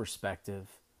new perspective.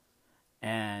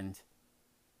 And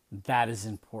that is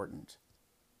important.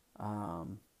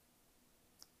 And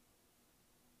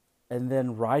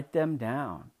then write them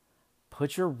down.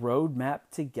 Put your roadmap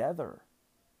together.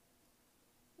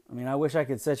 I mean, I wish I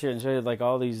could sit here and show you like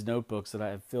all these notebooks that I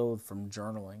have filled from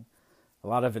journaling. A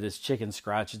lot of it is chicken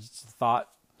scratch. It's a thought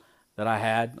that I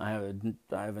had. I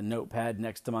have a notepad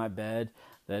next to my bed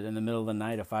that in the middle of the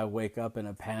night, if I wake up in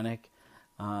a panic,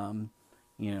 or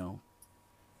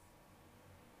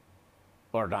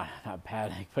not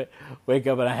panic, but wake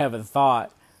up and I have a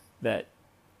thought, that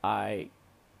I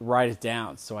write it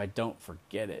down so I don't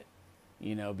forget it.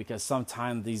 Because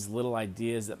sometimes these little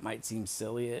ideas that might seem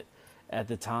silly at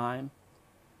the time,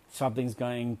 something's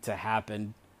going to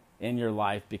happen in your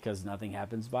life, because nothing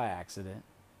happens by accident.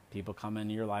 People come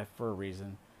into your life for a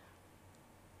reason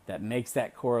that makes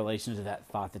that correlation to that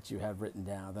thought that you have written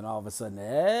down. Then all of a sudden,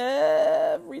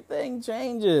 everything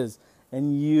changes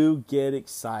and you get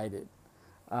excited.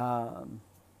 In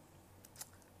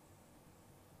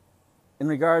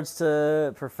regards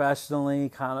to professionally,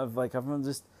 kind of like, I'm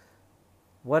just,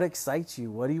 what excites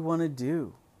you? What do you want to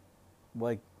do?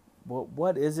 Like,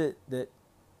 what is it that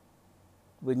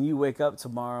when you wake up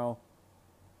tomorrow,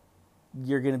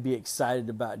 you're going to be excited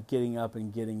about getting up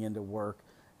and getting into work,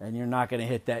 and you're not going to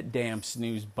hit that damn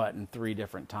snooze button 3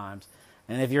 different times.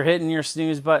 And if you're hitting your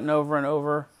snooze button over and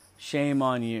over, shame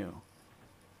on you.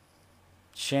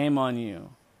 Shame on you.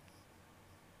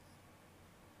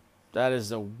 That is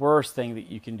the worst thing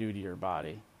that you can do to your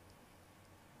body.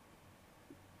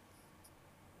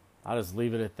 I'll just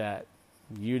leave it at that.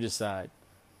 You decide.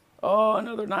 Oh,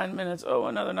 another 9 minutes. Oh,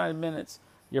 another 9 minutes.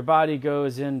 Your body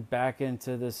goes back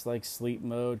into this like sleep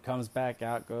mode, comes back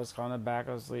out, goes kind of back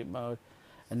on sleep mode.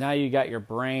 And now you got your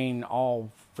brain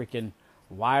all freaking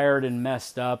wired and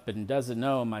messed up and doesn't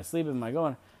know, am I sleeping, am I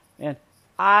going? And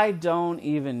I don't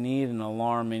even need an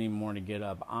alarm anymore to get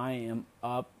up. I am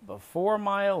up before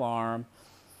my alarm.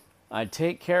 I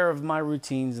take care of my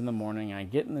routines in the morning. I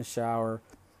get in the shower.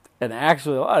 And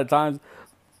actually, a lot of times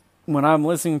when I'm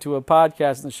listening to a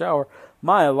podcast in the shower,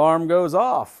 my alarm goes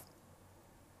off.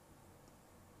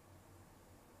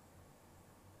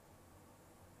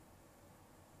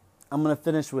 I'm going to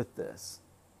finish with this.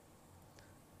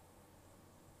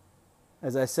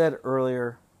 As I said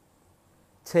earlier,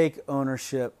 take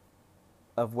ownership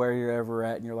of where you're ever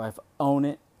at in your life. Own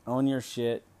it. Own your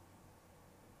shit.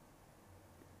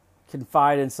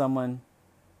 Confide in someone.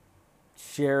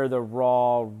 Share the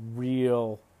raw,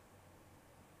 real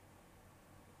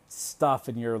stuff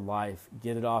in your life.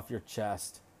 Get it off your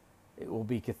chest. It will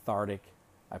be cathartic.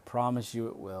 I promise you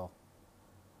it will.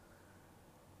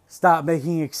 Stop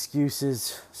making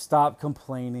excuses. Stop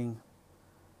complaining.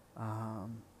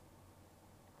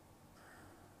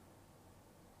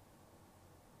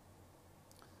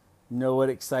 Know what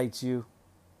excites you.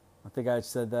 I think I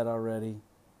said that already.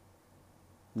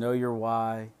 Know your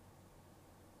why.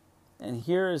 And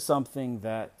here is something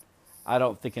that I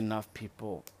don't think enough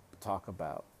people talk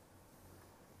about.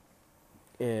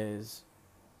 Is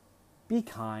be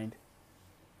kind.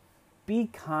 Be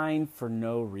kind for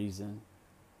no reason.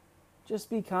 Just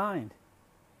be kind.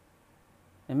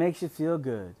 It makes you feel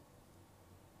good.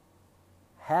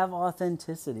 Have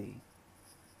authenticity.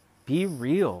 Be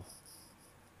real.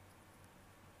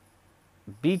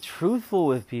 Be truthful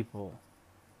with people.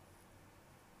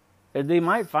 They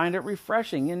might find it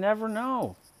refreshing. You never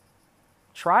know.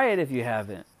 Try it if you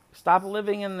haven't. Stop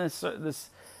living in this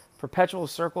perpetual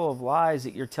circle of lies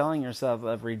that you're telling yourself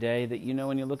every day that you know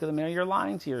when you look in the mirror, you're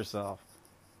lying to yourself.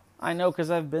 I know because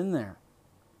I've been there.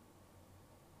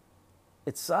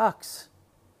 It sucks.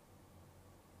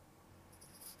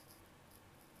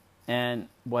 And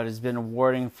what has been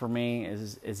rewarding for me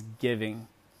is giving.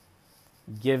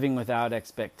 Giving without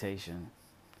expectation.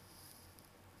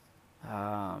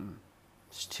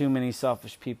 There's too many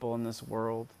selfish people in this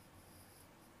world.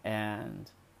 And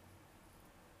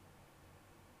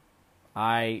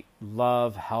I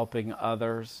love helping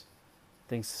others. I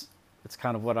think it's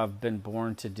kind of what I've been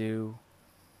born to do.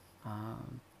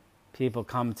 People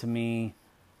come to me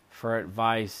for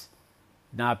advice,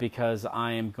 not because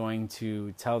I am going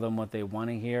to tell them what they want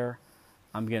to hear.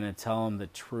 I'm going to tell them the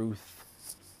truth.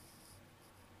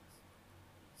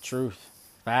 Truth.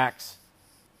 Facts.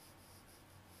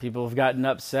 People have gotten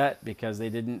upset because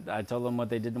I told them what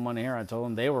they didn't want to hear. I told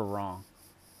them they were wrong.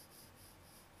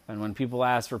 And when people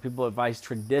ask for people advice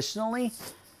traditionally,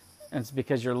 it's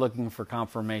because you're looking for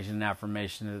confirmation and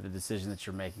affirmation that the decision that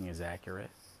you're making is accurate.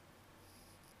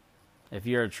 If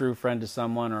you're a true friend to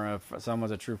someone, or if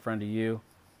someone's a true friend to you,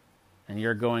 and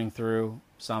you're going through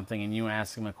something and you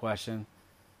ask them a question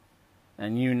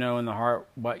and you know in the heart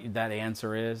what that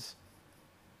answer is,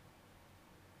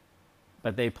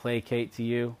 but they placate to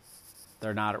you,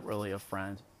 they're not really a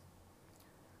friend.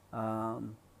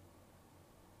 And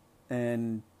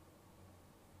in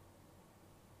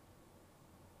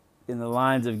the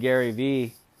lines of Gary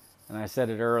Vee, and I said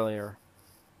it earlier,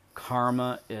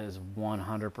 karma is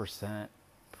 100%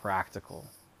 practical.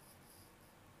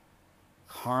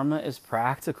 Karma is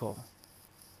practical.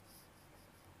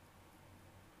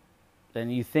 Then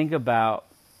you think about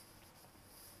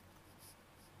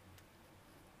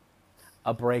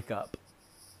a breakup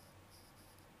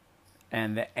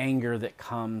and the anger that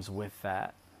comes with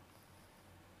that.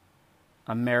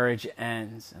 A marriage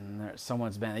ends and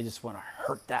someone's been, they just want to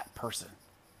hurt that person.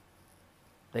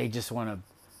 They just want to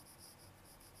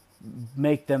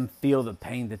make them feel the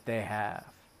pain that they have.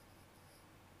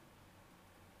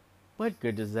 What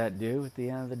good does that do at the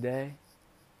end of the day?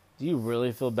 Do you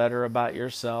really feel better about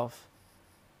yourself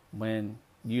when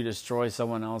you destroy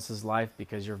someone else's life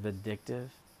because you're vindictive?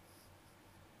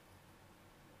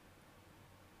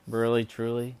 Really,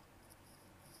 truly?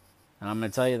 And I'm going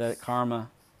to tell you that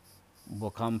karma will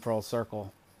come full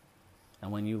circle.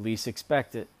 And when you least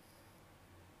expect it,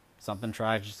 something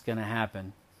tragic is going to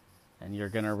happen. And you're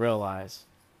going to realize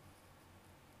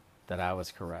that I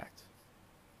was correct.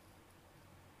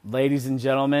 Ladies and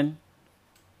gentlemen,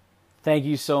 thank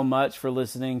you so much for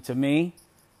listening to me,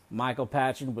 Michael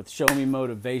Patchen with Show Me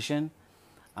Motivation.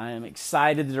 I am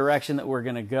excited the direction that we're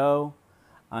going to go.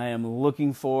 I am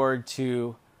looking forward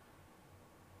to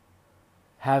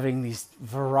having these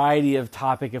variety of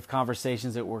topic of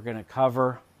conversations that we're going to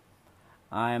cover.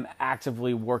 I am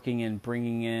actively working in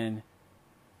bringing in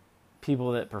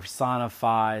people that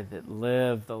personify, that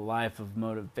live the life of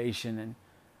motivation and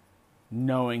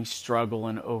knowing struggle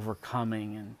and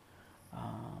overcoming. And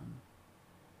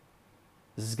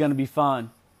this is going to be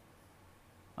fun.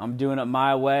 I'm doing it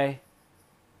my way,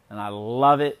 and I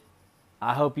love it.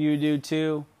 I hope you do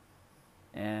too.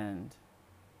 And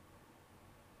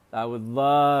I would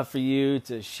love for you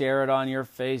to share it on your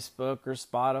Facebook or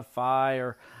Spotify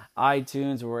or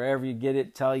iTunes or wherever you get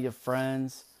it. Tell your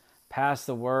friends. Pass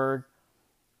the word.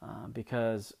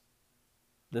 Because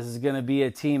this is going to be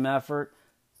a team effort.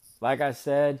 Like I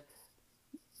said,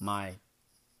 my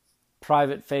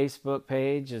private Facebook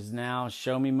page is now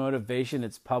Show Me Motivation.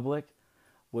 It's public.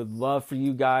 Would love for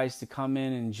you guys to come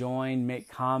in and join, make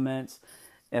comments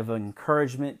of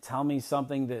encouragement. Tell me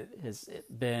something that has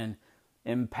been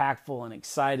impactful and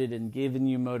excited and given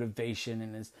you motivation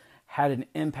and has had an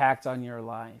impact on your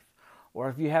life. Or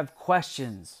if you have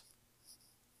questions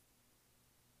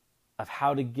of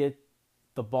how to get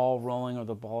the ball rolling or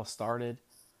the ball started,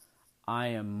 I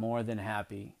am more than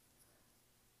happy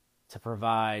to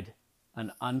provide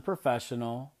an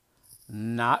unprofessional,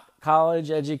 not college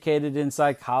educated in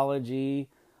psychology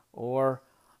or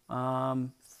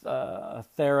a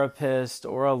therapist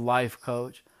or a life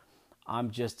coach. I'm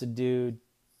just a dude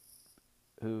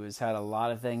who has had a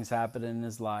lot of things happen in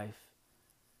his life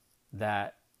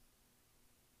that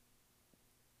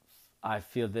I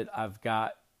feel that I've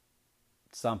got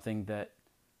something that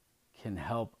can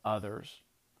help others.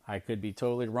 I could be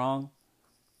totally wrong,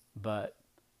 but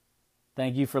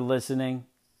thank you for listening.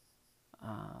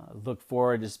 Look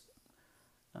forward to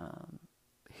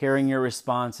hearing your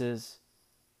responses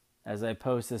as I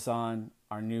post this on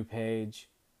our new page.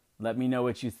 Let me know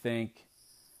what you think.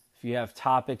 If you have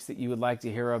topics that you would like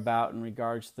to hear about in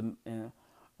regards to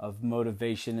of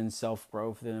motivation and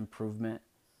self-growth and improvement,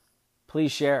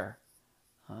 please share.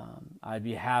 I'd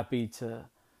be happy to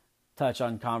touch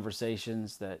on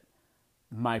conversations that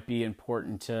might be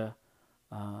important to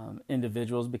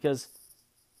individuals, because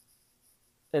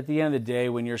at the end of the day,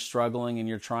 when you're struggling and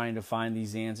you're trying to find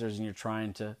these answers and you're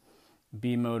trying to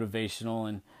be motivational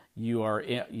and you are,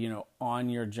 on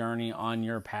your journey, on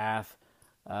your path,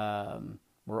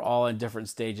 we're all in different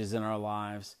stages in our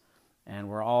lives and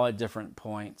we're all at different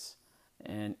points,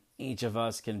 and each of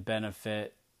us can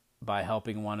benefit by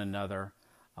helping one another.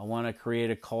 I want to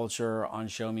create a culture on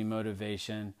Show Me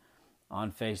Motivation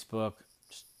on Facebook.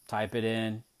 Just type it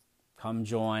in, come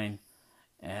join,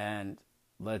 and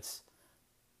let's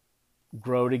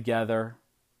grow together.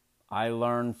 I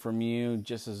learn from you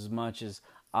just as much as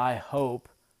I hope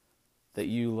that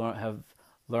you have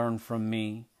learned from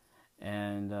me.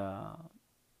 And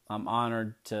I'm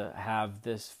honored to have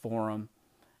this forum.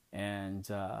 And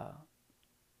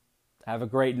have a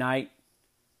great night.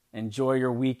 Enjoy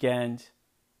your weekend.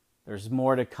 There's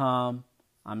more to come.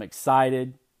 I'm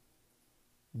excited.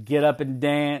 Get up and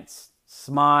dance.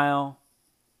 Smile.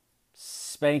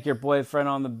 Spank your boyfriend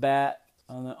on the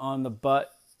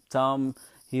butt. Tell him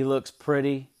he looks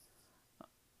pretty.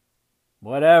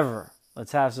 Whatever.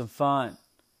 Let's have some fun.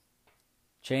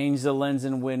 Change the lens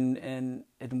in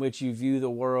which you view the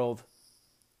world.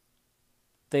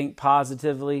 Think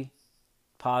positively.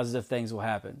 Positive things will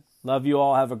happen. Love you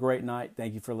all. Have a great night.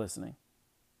 Thank you for listening.